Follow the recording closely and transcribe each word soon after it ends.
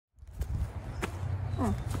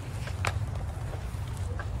Oh.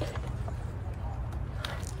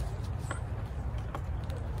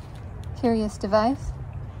 Curious device.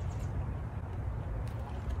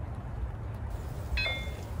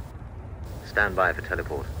 Stand by for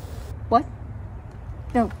teleport. What?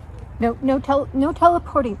 No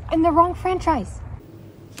teleporting. I'm the wrong franchise.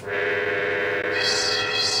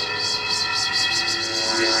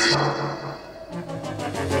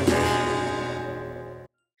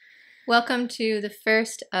 Welcome to the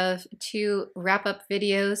first of 2 wrap-up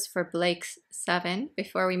videos for Blake's 7.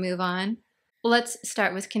 Before we move on, let's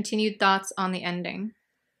start with continued thoughts on the ending.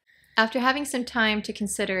 After having some time to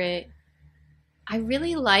consider it, I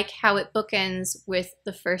really like how it bookends with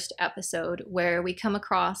the first episode, where we come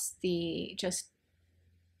across the just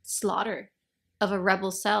slaughter of a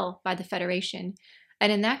rebel cell by the Federation.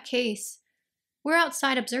 And in that case, we're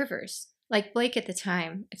outside observers, like Blake at the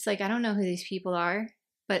time. It's like, I don't know who these people are,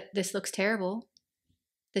 but this looks terrible.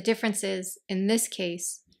 The difference is, in this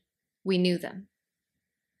case, we knew them.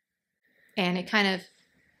 And it kind of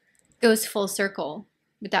goes full circle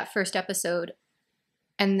with that first episode.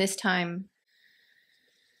 And this time,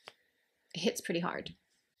 it hits pretty hard.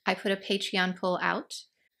 I put a Patreon poll out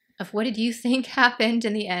of what did you think happened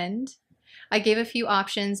in the end. I gave a few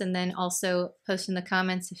options and then also post in the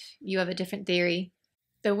comments if you have a different theory.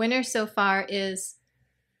 The winner so far is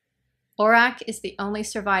Aurak is the only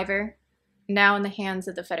survivor now in the hands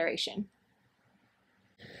of the Federation.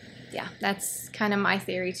 Yeah, that's kind of my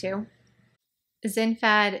theory too.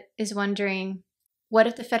 Zinfad is wondering, what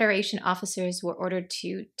if the Federation officers were ordered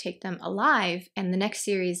to take them alive and the next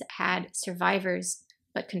series had survivors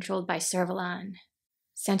but controlled by Servalan,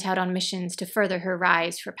 sent out on missions to further her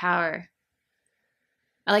rise for power?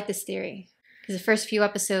 I like this theory because the first few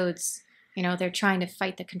episodes, you know, they're trying to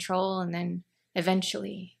fight the control and then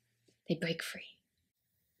eventually they break free.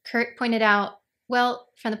 Kurt pointed out, well,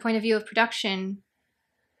 from the point of view of production,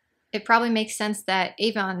 it probably makes sense that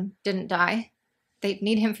Avon didn't die. They'd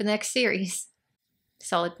need him for the next series.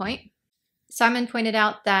 Solid point. Simon pointed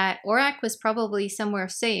out that Aurak was probably somewhere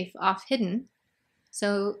safe, off hidden,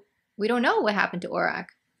 so we don't know what happened to Aurak.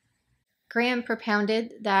 Graham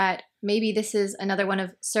propounded that maybe this is another one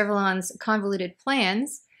of Servalan's convoluted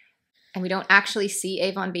plans, and we don't actually see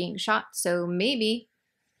Avon being shot, so maybe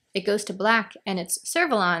it goes to black and it's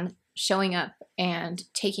Servalan showing up and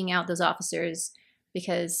taking out those officers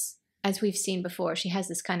because, as we've seen before, she has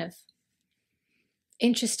this kind of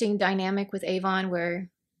interesting dynamic with Avon where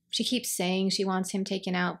she keeps saying she wants him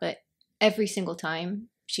taken out, but every single time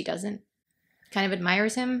she doesn't. Kind of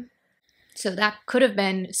admires him. So that could have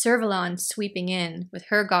been Servalan sweeping in with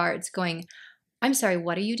her guards going, I'm sorry,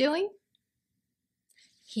 what are you doing?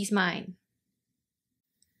 He's mine.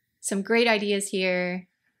 Some great ideas here.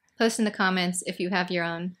 Post in the comments if you have your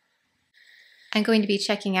own. I'm going to be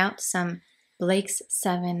checking out some Blake's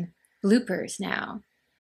 7 bloopers now.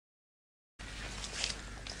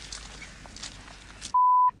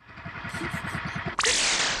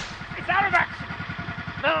 It's out of action!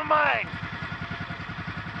 Never mind!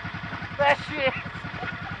 There she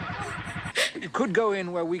is! You could go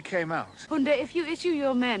in where we came out. Hunde, if you issue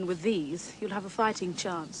your men with these, you'll have a fighting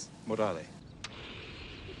chance. What are they?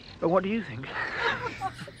 But what do you think?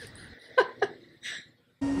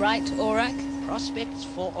 Right, Aurak. Prospects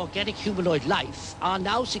for organic humanoid life are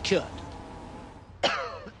now secured.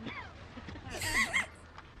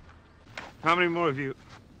 How many more of you?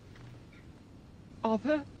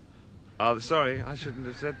 Arthur? Oh, sorry, I shouldn't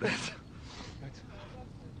have said that.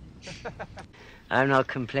 I'm not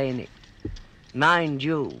complaining. Mind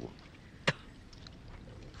you.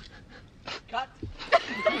 Cut.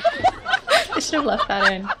 I should have left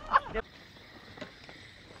that in.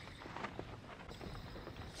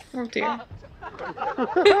 Oh dear.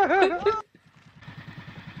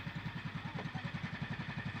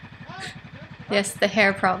 Yes, the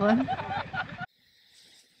hair problem.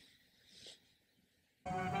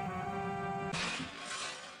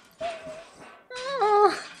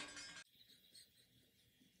 Oh.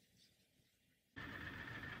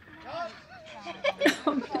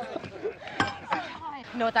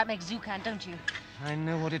 You know what that makes Zukan, don't you? I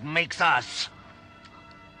know what it makes us.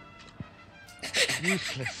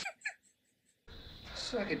 Useless.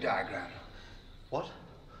 Circuit diagram. What?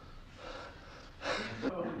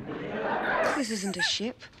 This isn't a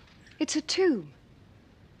ship. It's a tomb.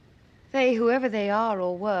 They, whoever they are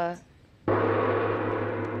or were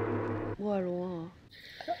or are.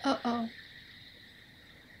 Uh-oh.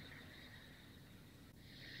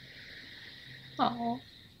 Oh.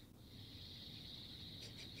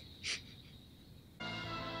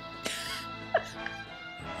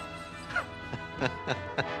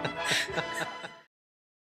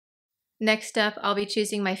 Next up, I'll be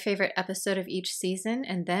choosing my favorite episode of each season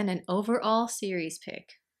and then an overall series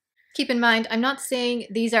pick. Keep in mind, I'm not saying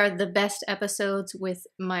these are the best episodes with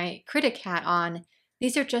my critic hat on.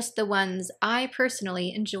 These are just the ones I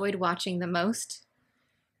personally enjoyed watching the most,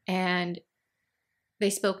 and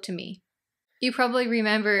they spoke to me. You probably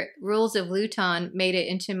remember Rules of Luton made it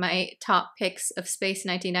into my top picks of Space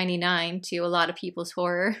 1999 to a lot of people's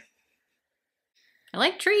horror. I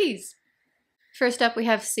like trees! First up, we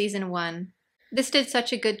have Season 1. This did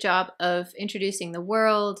such a good job of introducing the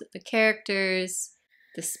world, the characters,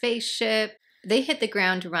 the spaceship. They hit the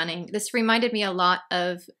ground running. This reminded me a lot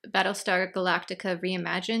of Battlestar Galactica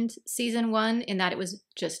Reimagined Season 1 in that it was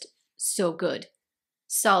just so good.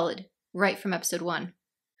 Solid, right from Episode 1.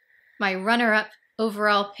 My runner-up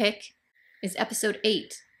overall pick is Episode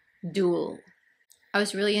 8, Duel. I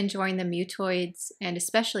was really enjoying the mutoids, and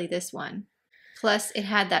especially this one. Plus, it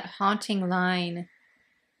had that haunting line,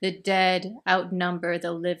 "The dead outnumber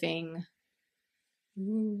the living."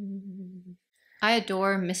 Ooh. I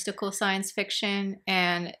adore mystical science fiction,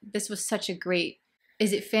 and this was such a great...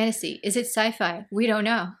 Is it fantasy? Is it sci-fi? We don't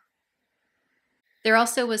know. There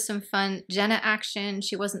also was some fun Jenna action.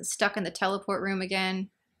 She wasn't stuck in the teleport room again.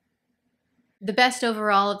 The best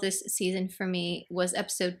overall of this season for me was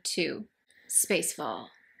Episode 2, Spacefall.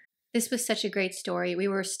 This was such a great story. We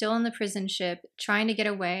were still in the prison ship, trying to get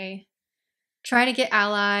away, trying to get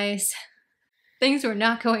allies. Things were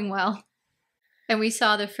not going well. And we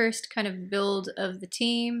saw the first kind of build of the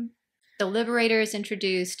team. The Liberators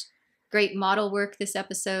introduced. Great model work this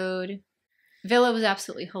episode. Villa was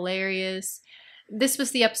absolutely hilarious. This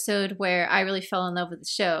was the episode where I really fell in love with the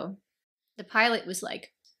show. The pilot was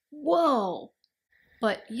like, whoa,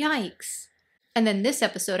 but yikes. And then this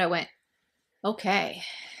episode I went, okay,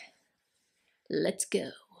 let's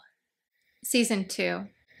go. Season 2.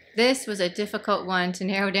 This was a difficult one to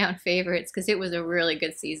narrow down favorites because it was a really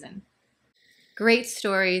good season. Great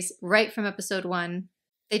stories right from Episode 1.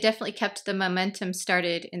 They definitely kept the momentum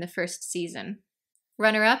started in the first season.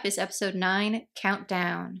 Runner-up is Episode 9,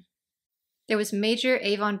 Countdown. There was major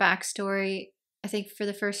Avon backstory, I think for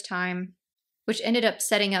the first time, which ended up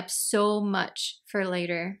setting up so much for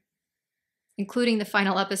later, including the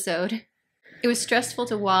final episode. It was stressful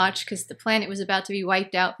to watch because the planet was about to be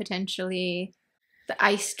wiped out potentially, the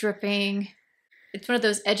ice dripping. It's one of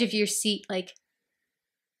those edge-of-your-seat, like,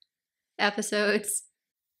 episodes.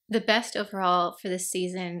 The best overall for this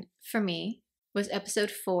season, for me, was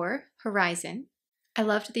Episode 4, Horizon. I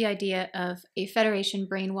loved the idea of a Federation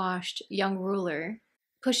brainwashed young ruler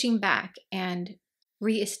pushing back and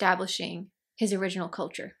re-establishing his original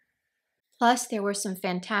culture. Plus, there were some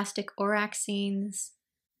fantastic Aurak scenes.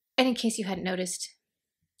 And in case you hadn't noticed,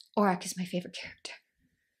 Aurak is my favorite character.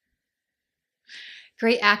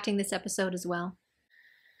 Great acting this episode as well.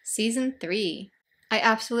 Season 3. I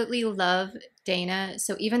absolutely love Dana,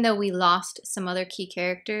 so even though we lost some other key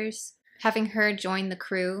characters, having her join the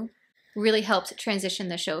crew really helped transition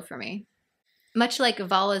the show for me. Much like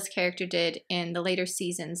Vala's character did in the later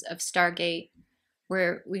seasons of Stargate,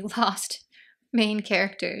 where we lost main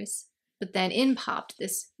characters, but then in popped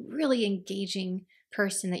this really engaging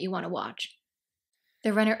person that you want to watch.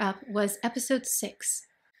 The runner-up was Episode 6,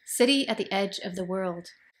 City at the Edge of the World.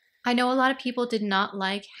 I know a lot of people did not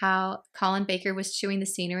like how Colin Baker was chewing the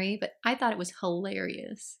scenery, but I thought it was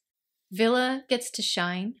hilarious. Villa gets to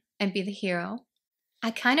shine and be the hero.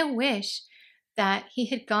 I kind of wish that he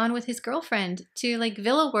had gone with his girlfriend to like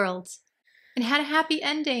Villa World and had a happy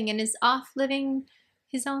ending and is off living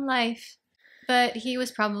his own life. But he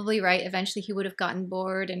was probably right. Eventually he would have gotten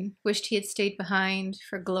bored and wished he had stayed behind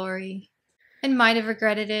for glory and might have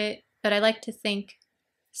regretted it. But I like to think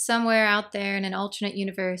somewhere out there in an alternate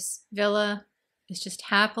universe, Villa is just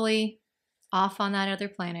happily off on that other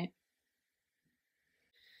planet.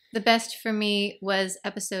 The best for me was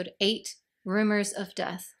Episode 8, Rumors of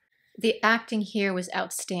Death. The acting here was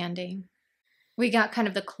outstanding. We got kind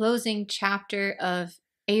of the closing chapter of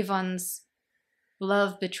Avon's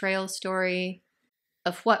love betrayal story,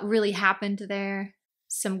 of what really happened there.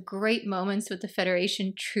 Some great moments with the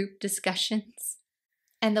Federation troop discussions.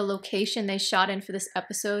 And the location they shot in for this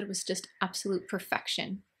episode was just absolute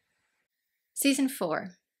perfection. Season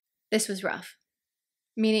 4. This was rough.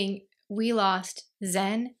 Meaning we lost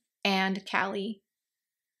Zen and Callie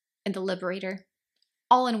and the Liberator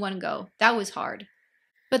all in one go. That was hard.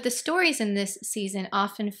 But the stories in this season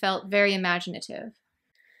often felt very imaginative.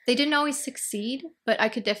 They didn't always succeed, but I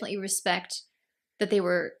could definitely respect that they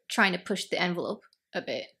were trying to push the envelope a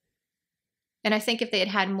bit. And I think if they had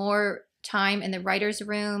had more time in the writer's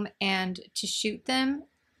room and to shoot them,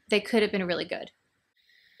 they could have been really good.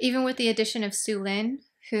 Even with the addition of Sue Lin,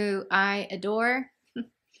 who I adore.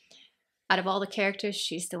 Out of all the characters,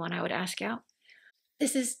 she's the one I would ask out.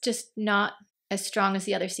 This is just not as strong as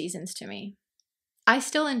the other seasons to me. I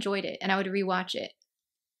still enjoyed it and I would rewatch it,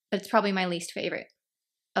 but it's probably my least favorite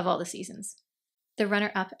of all the seasons. The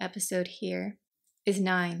runner-up episode here is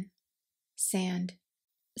 9, Sand.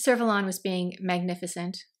 Servalon was being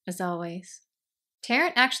magnificent, as always.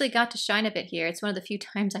 Terrence actually got to shine a bit here. It's one of the few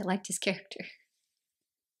times I liked his character.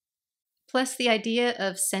 Plus, the idea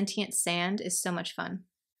of sentient sand is so much fun.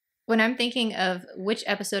 When I'm thinking of which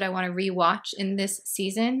episode I want to rewatch in this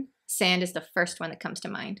season, Sand is the first one that comes to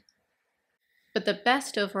mind. But the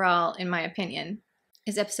best overall, in my opinion,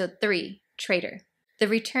 is episode 3, Traitor. The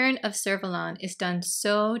return of Servalon is done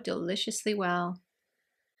so deliciously well.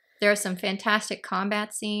 There are some fantastic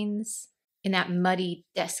combat scenes in that muddy,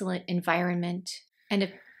 desolate environment, and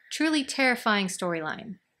a truly terrifying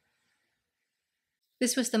storyline.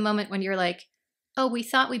 This was the moment when you're like, oh, we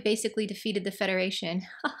thought we basically defeated the Federation.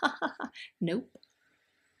 Nope.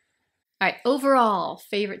 All right, overall,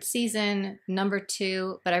 favorite season, number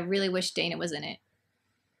 2, but I really wish Dana was in it.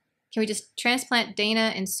 Can we just transplant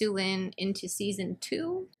Dana and Sulin into season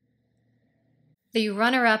 2? The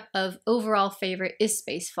runner-up of overall favorite is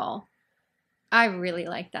Spacefall. I really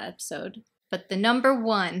like that episode. But the number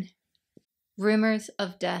 1, Rumors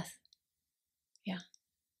of Death. Yeah.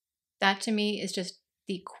 That to me is just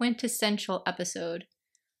the quintessential episode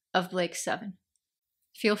of Blake 7.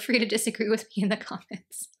 Feel free to disagree with me in the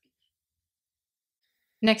comments.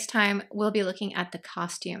 Next time, we'll be looking at the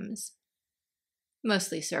costumes.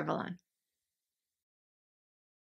 Mostly Servalon.